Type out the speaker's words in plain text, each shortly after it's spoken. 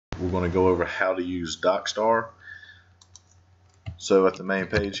we're going to go over how to use Docstar. So at the main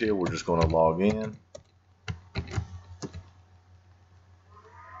page here, we're just going to log in.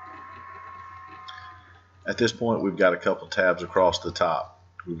 At this point, we've got a couple tabs across the top.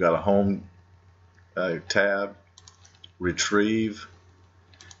 We've got a home tab, retrieve,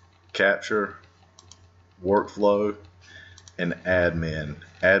 capture, workflow, and admin.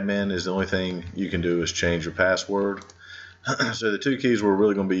 Admin is the only thing you can do is change your password. So the two keys we're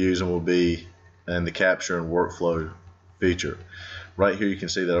really going to be using will be in the capture and workflow feature. Right here you can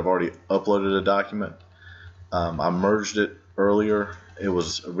see that I've already uploaded a document. I merged it earlier. It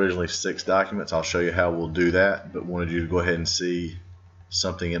was originally 6 documents. I'll show you how we'll do that, but wanted you to go ahead and see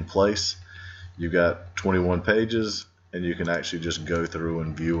something in place. You've got 21 pages and you can actually just go through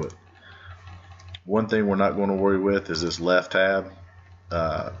and view it. One thing we're not going to worry with is this left tab.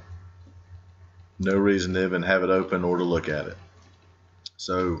 No reason to even have it open or to look at it.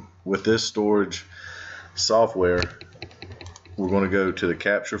 So with this storage software, we're going to go to the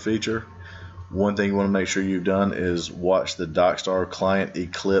capture feature. One thing you want to make sure you've done is watch the Docstar Client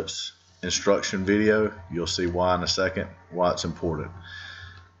Eclipse instruction video. You'll see why in a second, why it's important.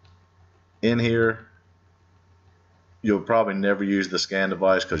 In here, you'll probably never use the scan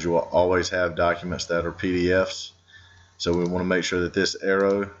device because you will always have documents that are PDFs. So we want to make sure that this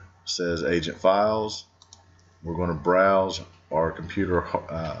arrow says Agent Files. We're going to browse our computer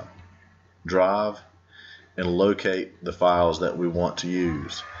drive and locate the files that we want to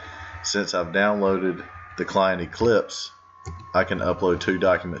use. Since I've downloaded the Client Eclipse, I can upload 2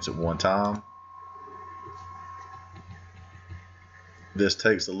 documents at one time. This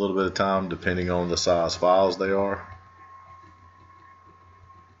takes a little bit of time depending on the size files they are.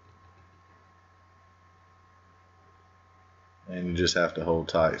 And you just have to hold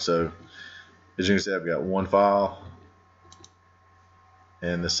tight. So as you can see, I've got one file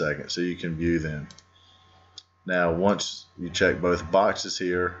and the second, so you can view them. Now once you check both boxes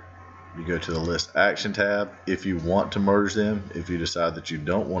here, you go to the list action tab. If you want to merge them, if you decide that you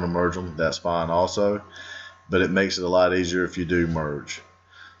don't want to merge them, that's fine also, but it makes it a lot easier if you do merge.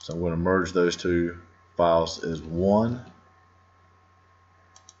 So I'm going to merge those 2 files as one,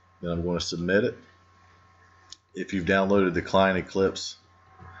 then I'm going to submit it. If you've downloaded the Client Eclipse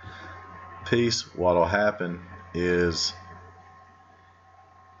piece, what will happen is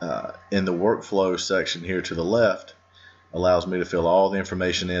in the workflow section here to the left, allows me to fill all the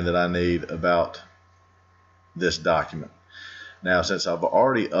information in that I need about this document. Now, since I've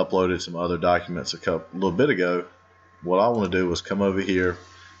already uploaded some other documents a little bit ago, what I want to do is come over here,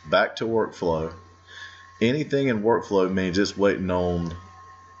 back to workflow. Anything in workflow means it's waiting on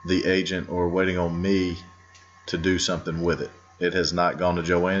the agent or waiting on me to do something with it. It has not gone to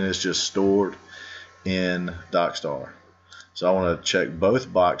Joanne, it's just stored in Docstar. So I want to check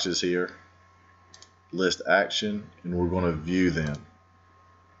both boxes here, list action, and we're going to view them.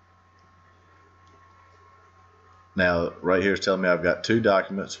 Now right here is telling me I've got 2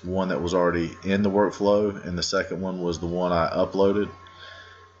 documents, one that was already in the workflow and the second one was the one I uploaded.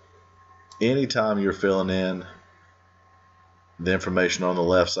 Anytime you're filling in the information on the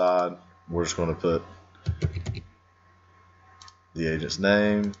left side, we're just going to put the agent's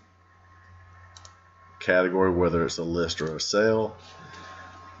name, category, whether it's a list or a sale,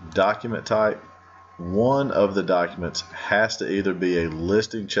 document type. One of the documents has to either be a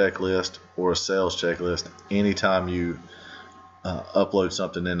listing checklist or a sales checklist anytime you upload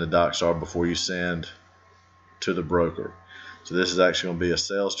something into Docstar before you send to the broker. So this is actually going to be a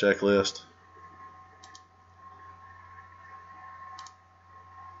sales checklist.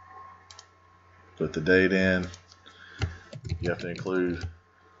 Put the date in. You have to include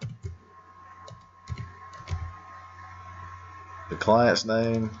the client's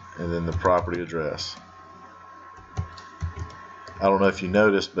name and then the property address. I don't know if you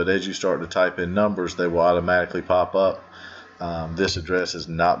noticed, but as you start to type in numbers, they will automatically pop up. This address has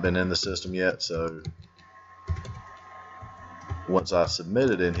not been in the system yet, so once I submit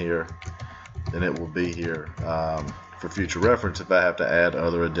it in here, then it will be here for future reference if I have to add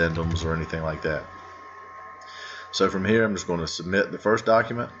other addendums or anything like that. So from here, I'm just going to submit the first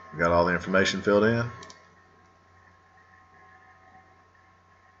document. I've got all the information filled in.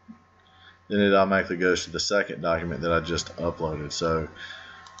 Then it automatically goes to the second document that I just uploaded. So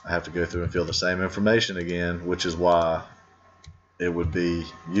I have to go through and fill the same information again, which is why it would be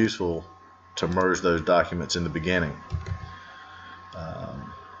useful to merge those documents in the beginning.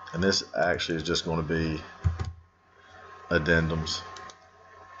 And this actually is just going to be addendums.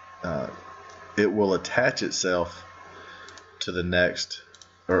 It will attach itself to the next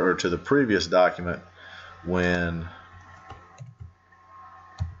or to the previous document when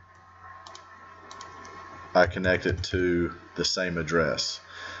I connect it to the same address.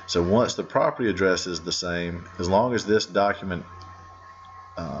 So once the property address is the same, as long as this document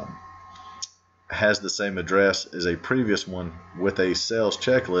has the same address as a previous one with a sales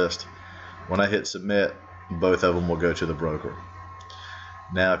checklist, when I hit submit, both of them will go to the broker.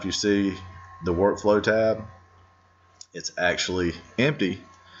 Now if you see the workflow tab, it's actually empty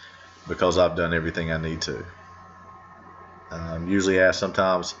because I've done everything I need to. Usually asked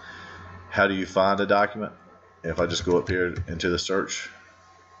sometimes, how do you find a document? If I just go up here into the search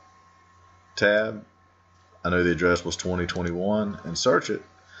tab, I know the address was 2021 and search it,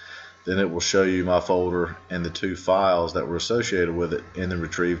 then it will show you my folder and the 2 files that were associated with it in the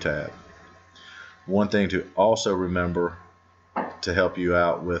retrieve tab. One thing to also remember to help you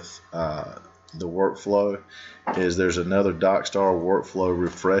out with the workflow is there's another Docstar workflow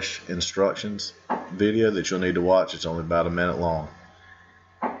refresh instructions video that you'll need to watch. It's only about a minute long,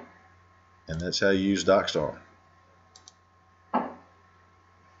 and that's how you use Docstar.